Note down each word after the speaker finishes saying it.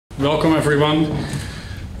Welcome everyone.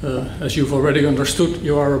 As you've already understood,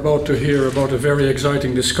 you are about to hear about a very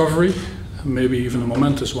exciting discovery, maybe even a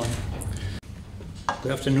momentous one.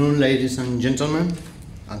 Good afternoon, ladies and gentlemen,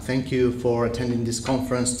 and thank you for attending this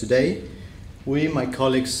conference today. We, my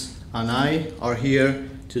colleagues and I, are here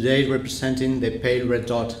today representing the Pale Red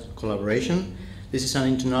Dot collaboration. This is an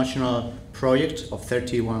international project of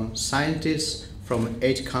 31 scientists from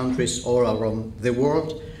 8 countries all around the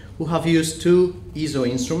world who have used 2 ESO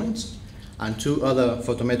instruments and 2 other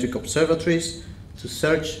photometric observatories to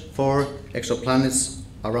search for exoplanets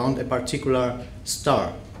around a particular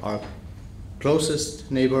star, our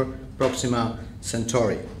closest neighbor, Proxima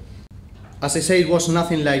Centauri. As I say, it was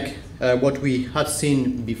nothing like what we had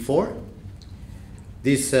seen before.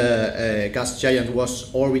 This gas giant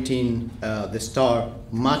was orbiting the star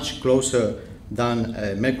much closer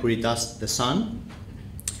than Mercury does the Sun.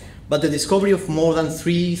 But the discovery of more than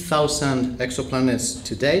 3,000 exoplanets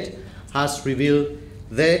to date has revealed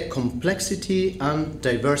the complexity and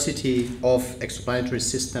diversity of exoplanetary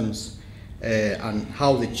systems and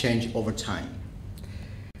how they change over time.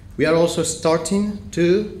 We are also starting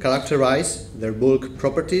to characterize their bulk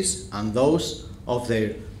properties and those of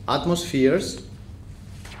their atmospheres,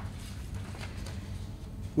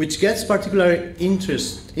 which gets particularly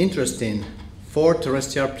interesting for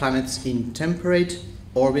terrestrial planets in temperate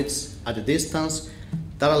orbits at a distance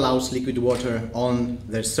that allows liquid water on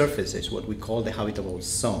their surfaces, what we call the habitable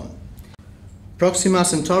zone. Proxima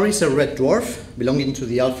Centauri is a red dwarf belonging to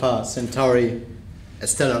the Alpha Centauri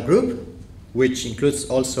stellar group, which includes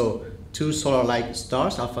also 2 solar-like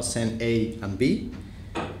stars, Alpha Cent A and B.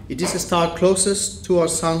 It is the star closest to our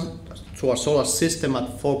Sun, to our solar system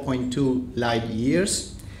at 4.2 light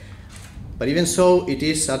years. But even so, it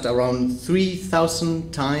is at around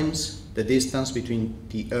 3,000 times the distance between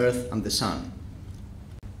the Earth and the Sun.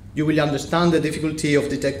 You will understand the difficulty of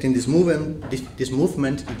detecting this movement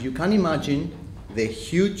if you can imagine the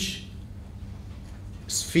huge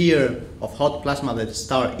sphere of hot plasma that the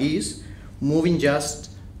star is, moving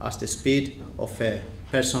just at the speed of a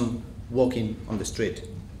person walking on the street.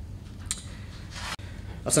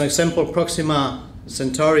 As an example, Proxima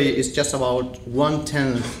Centauri is just about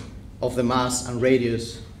 1/10 of the mass and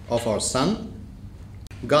radius of our Sun,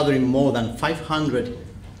 gathering more than 500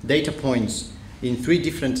 data points in 3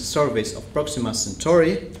 different surveys of Proxima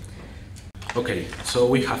Centauri. Okay, so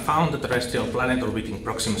we have found the terrestrial planet orbiting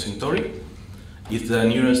Proxima Centauri. It's the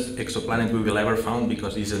nearest exoplanet we will ever found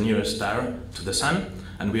because it's the nearest star to the Sun,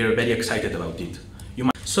 and we are very excited about it.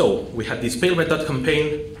 So we had this Pale Red Dot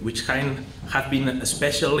campaign, which have been a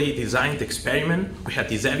specially designed experiment. We had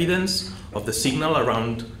this evidence of the signal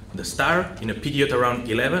around the star in a period around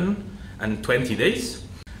 11 and 20 days.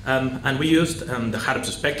 And we used the Harps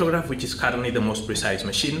spectrograph, which is currently the most precise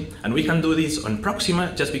machine. And we can do this on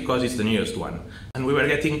Proxima just because it's the nearest one. And we were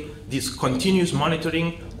getting this continuous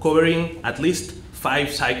monitoring covering at least 5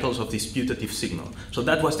 cycles of this putative signal. So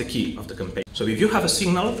that was the key of the campaign. So if you have a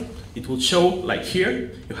signal, it will show, like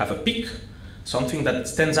here, you have a peak, something that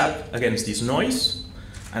stands up against this noise.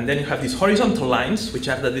 And then you have these horizontal lines, which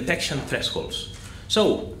are the detection thresholds.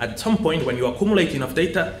 So at some point, when you accumulate enough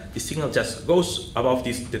data, the signal just goes above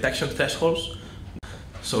these detection thresholds.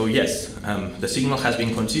 So yes, the signal has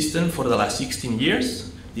been consistent for the last 16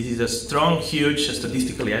 years. This is a strong, huge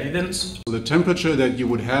statistical evidence. The temperature that you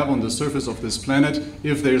would have on the surface of this planet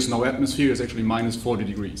if there is no atmosphere is actually minus 40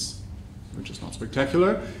 degrees, which is not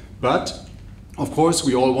spectacular. But of course,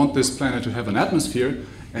 we all want this planet to have an atmosphere,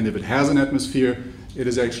 and if it has an atmosphere, it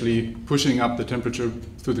is actually pushing up the temperature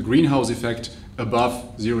through the greenhouse effect above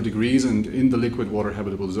 0 degrees and in the liquid water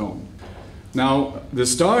habitable zone. Now, the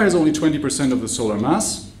star has only 20% of the solar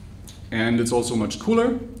mass, and it's also much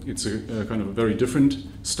cooler. It's a kind of a very different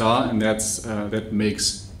star, and that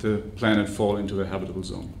makes the planet fall into the habitable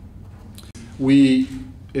zone. We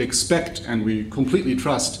expect and we completely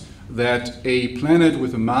trust that a planet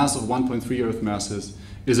with a mass of 1.3 Earth masses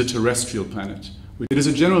is a terrestrial planet. It is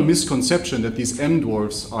a general misconception that these M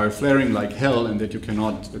dwarfs are flaring like hell and that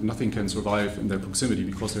nothing can survive in their proximity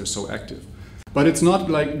because they're so active. But it's not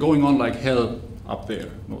like going on like hell up there,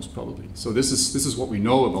 most probably. So this is what we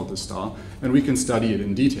know about the star, and we can study it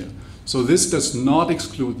in detail. So this does not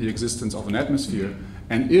exclude the existence of an atmosphere,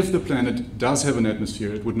 and if the planet does have an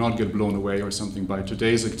atmosphere, it would not get blown away or something by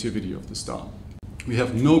today's activity of the star. We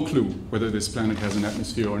have no clue whether this planet has an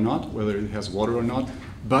atmosphere or not, whether it has water or not,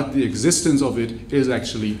 but the existence of it is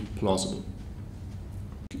actually plausible.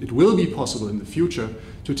 It will be possible in the future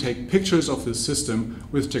to take pictures of this system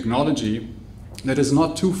with technology that is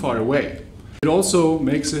not too far away. It also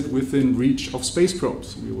makes it within reach of space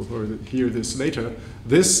probes. We will hear this later.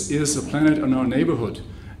 This is a planet in our neighborhood,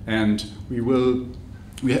 And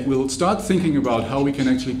we'll start thinking about how we can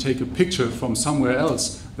actually take a picture from somewhere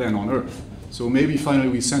else than on Earth. So maybe finally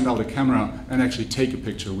we send out a camera and actually take a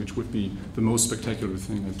picture, which would be the most spectacular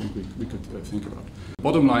thing I think we could think about.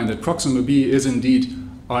 Bottom line, that Proxima b is indeed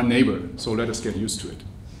our neighbor, so let us get used to it.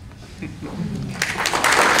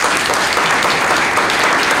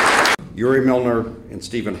 Yuri Milner and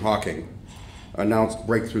Stephen Hawking announced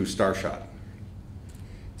Breakthrough Starshot.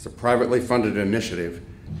 It's a privately funded initiative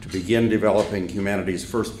to begin developing humanity's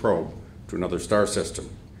first probe to another star system.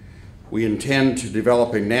 We intend to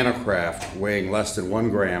develop a nanocraft weighing less than 1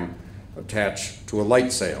 gram attached to a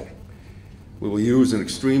light sail. We will use an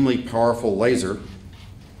extremely powerful laser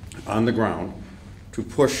on the ground to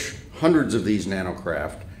push hundreds of these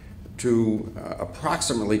nanocraft to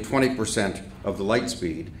approximately 20% of the light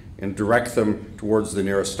speed and direct them towards the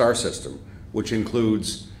nearest star system, which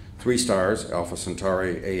includes 3 stars, Alpha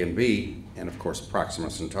Centauri A and B, and of course Proxima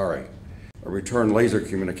Centauri. A return laser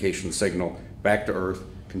communication signal back to Earth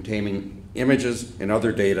containing images and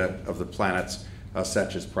other data of the planets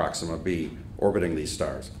such as Proxima b orbiting these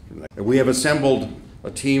stars. We have assembled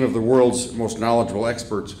a team of the world's most knowledgeable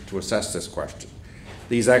experts to assess this question.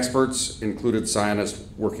 These experts included scientists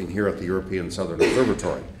working here at the European Southern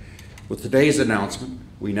Observatory. With today's announcement,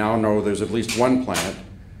 we now know there's at least one planet,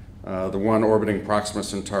 the one orbiting Proxima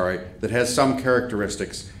Centauri, that has some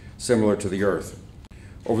characteristics similar to the Earth.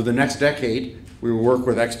 Over the next decade, we will work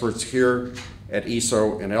with experts here at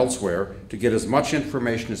ESO and elsewhere to get as much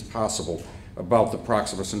information as possible about the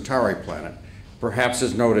Proxima Centauri planet, perhaps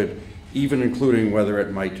as noted, even including whether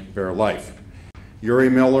it might bear life. Yuri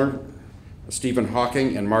Milner, Stephen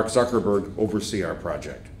Hawking, and Mark Zuckerberg oversee our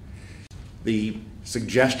project. The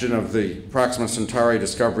suggestion of the Proxima Centauri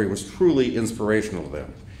discovery was truly inspirational to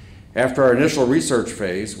them. After our initial research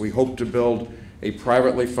phase, we hope to build a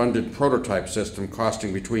privately funded prototype system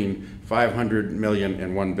costing between 500 million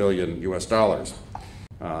and $1 billion US.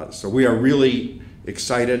 So we are really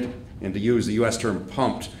excited, and to use the US term,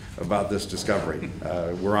 pumped about this discovery.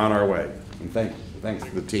 We're on our way. And thanks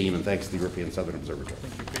to the team, and thanks to the European Southern Observatory.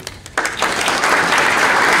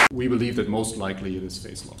 We believe that most likely it is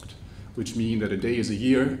phase-locked, which means that a day is a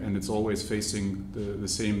year and it's always facing the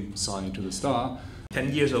same side to the star.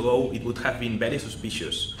 10 years ago, it would have been very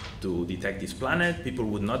suspicious to detect this planet. People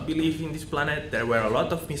would not believe in this planet. There were a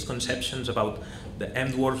lot of misconceptions about the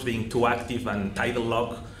M dwarfs being too active and tidal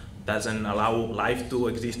lock doesn't allow life to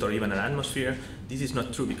exist or even an atmosphere. This is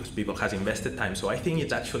not true because people have invested time. So I think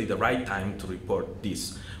it's actually the right time to report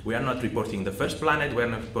this. We are not reporting the first planet, we are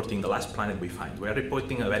not reporting the last planet we find. We are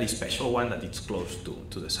reporting a very special one that is close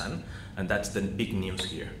to the sun, and that's the big news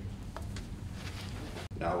here.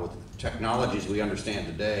 Now, with technologies we understand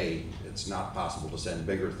today, it's not possible to send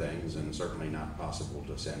bigger things, and certainly not possible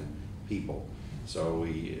to send people. So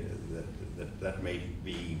that may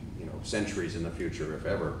be, centuries in the future, if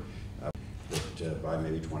ever. That by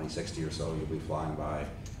maybe 2060 or so, you'll be flying by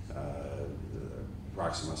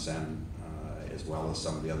Proxima Centauri, as well as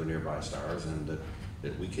some of the other nearby stars, and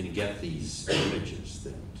that we can get these images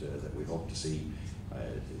that we hope to see.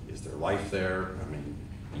 Is there life there? I mean,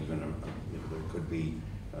 even there could be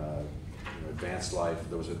advanced life.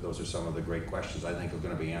 Those are some of the great questions I think are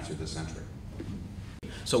going to be answered this century.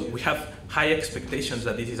 So we have high expectations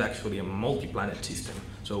that this is actually a multi-planet system.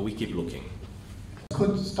 So we keep looking.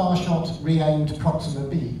 Could Starshot re-aim to Proxima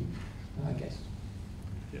b, I guess?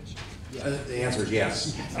 Yes. The answer is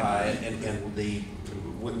yes.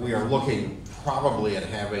 We are looking probably at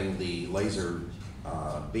having the laser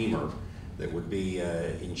beamer that would be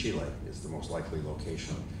in Chile is the most likely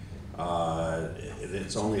location.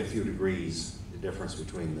 It's only a few degrees the difference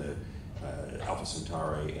between the Alpha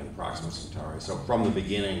Centauri and Proxima Centauri. So from the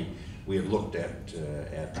beginning, we had looked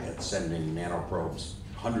at sending nanoprobes,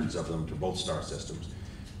 hundreds of them, to both star systems.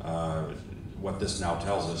 What this now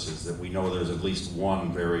tells us is that we know there's at least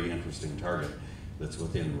one very interesting target that's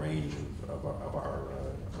within range of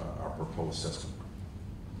our proposed system.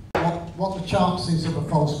 What the chances of a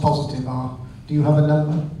false positive are? Do you have a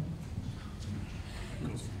number?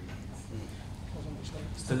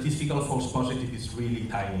 Statistical false positive is really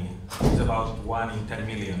tiny. It's about 1 in 10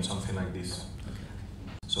 million, something like this.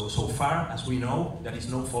 So far as we know, there is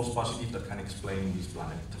no false positive that can explain this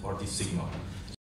planet or this signal.